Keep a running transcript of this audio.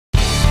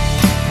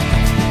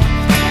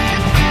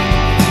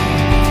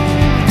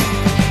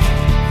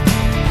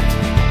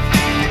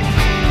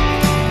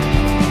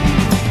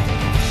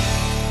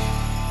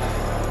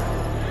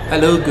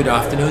Hello, good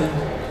afternoon.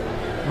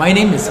 My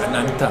name is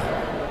Anantha.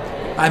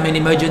 I'm an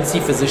emergency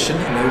physician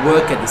and I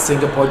work at the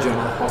Singapore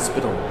General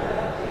Hospital.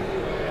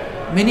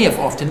 Many have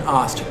often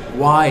asked,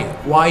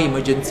 why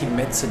emergency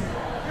medicine?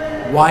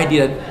 Why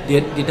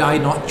did I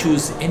not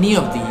choose any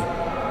of the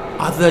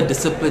other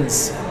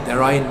disciplines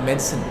there are in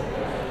medicine?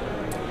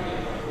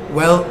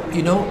 Well,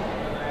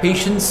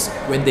 patients,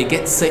 when they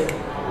get sick,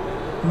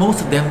 most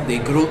of them,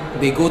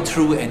 they go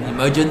through an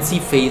emergency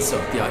phase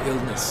of their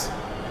illness.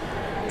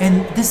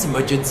 And this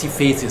emergency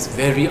phase is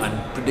very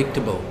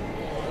unpredictable.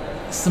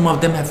 Some of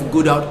them have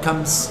good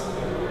outcomes,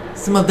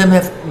 some of them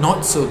have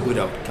not so good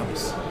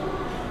outcomes.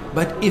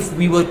 But if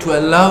we were to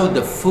allow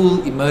the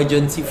full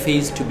emergency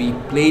phase to be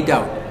played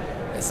out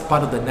as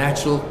part of the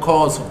natural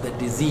cause of the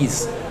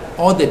disease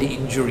or the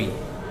injury,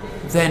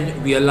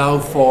 then we allow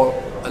for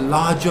a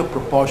larger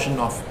proportion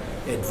of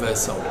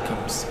adverse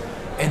outcomes.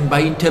 And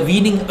by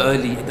intervening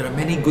early, there are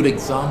many good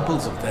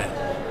examples of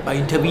that. By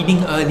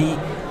intervening early,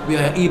 we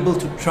are able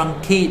to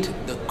truncate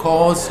the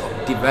cause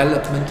of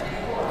development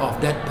of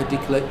that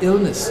particular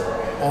illness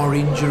or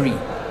injury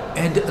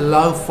and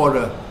allow for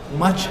a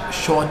much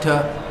shorter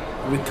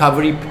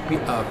recovery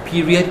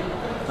period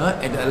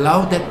and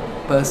allow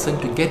that person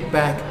to get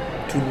back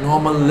to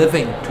normal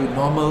living, to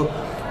normal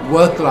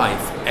work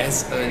life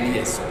as early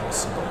as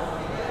possible.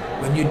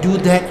 When you do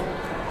that,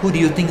 who do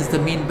you think is the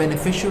main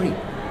beneficiary?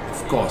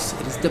 Of course,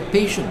 it is the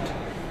patient.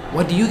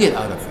 What do you get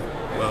out of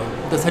it?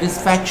 Well, the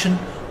satisfaction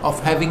of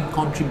having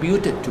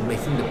contributed to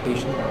making the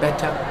patient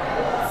better,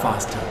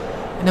 faster.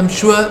 And I'm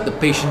sure the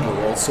patient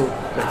will also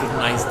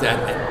recognize that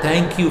and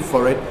thank you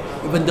for it,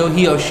 even though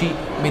he or she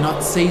may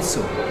not say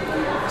so.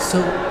 So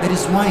that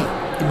is why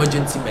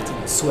emergency medicine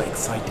is so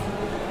exciting.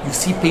 You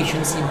see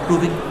patients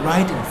improving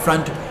right in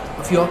front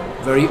of your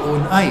very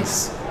own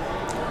eyes.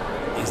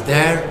 Is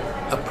there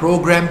a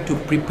program to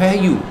prepare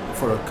you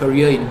for a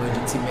career in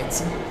emergency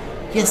medicine?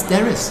 Yes,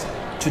 there is.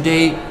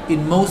 Today,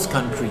 in most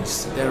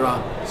countries, there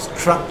are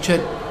structured,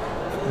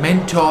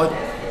 mentored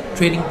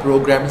training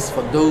programs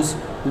for those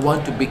who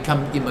want to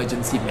become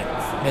emergency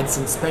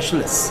medicine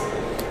specialists.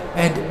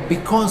 And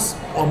because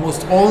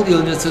almost all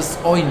illnesses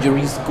or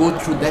injuries go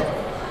through that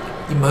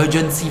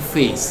emergency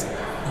phase,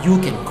 you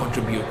can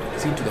contribute,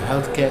 to the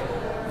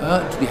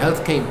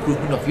healthcare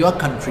improvement of your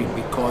country,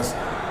 because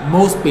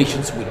most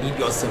patients will need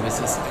your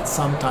services at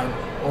some time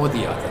or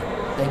the other.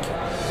 Thank you.